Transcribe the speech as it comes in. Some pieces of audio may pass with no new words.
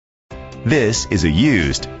This is a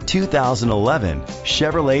used 2011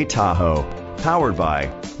 Chevrolet Tahoe, powered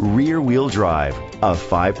by rear-wheel drive, a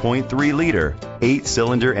 5.3-liter,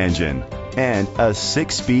 8-cylinder engine, and a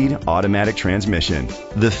 6-speed automatic transmission.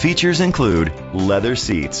 The features include leather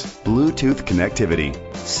seats, Bluetooth connectivity,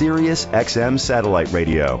 Sirius XM satellite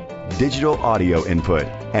radio, digital audio input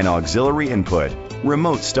and auxiliary input,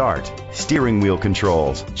 remote start, steering wheel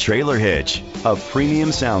controls, trailer hitch, a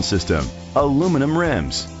premium sound system, aluminum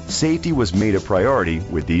rims. Safety was made a priority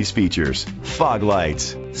with these features: fog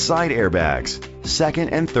lights, side airbags, second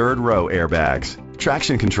and third row airbags,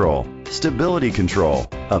 traction control, stability control,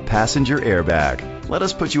 a passenger airbag. Let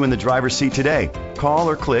us put you in the driver's seat today. Call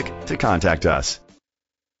or click to contact us.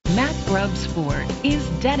 Mack Grubbs Ford is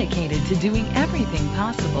dedicated to doing everything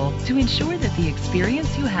possible to ensure that the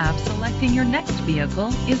experience you have selecting your next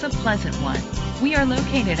vehicle is a pleasant one. We are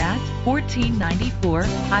located at 1494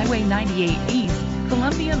 Highway 98 East,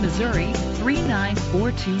 Columbia, Missouri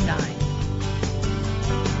 39429.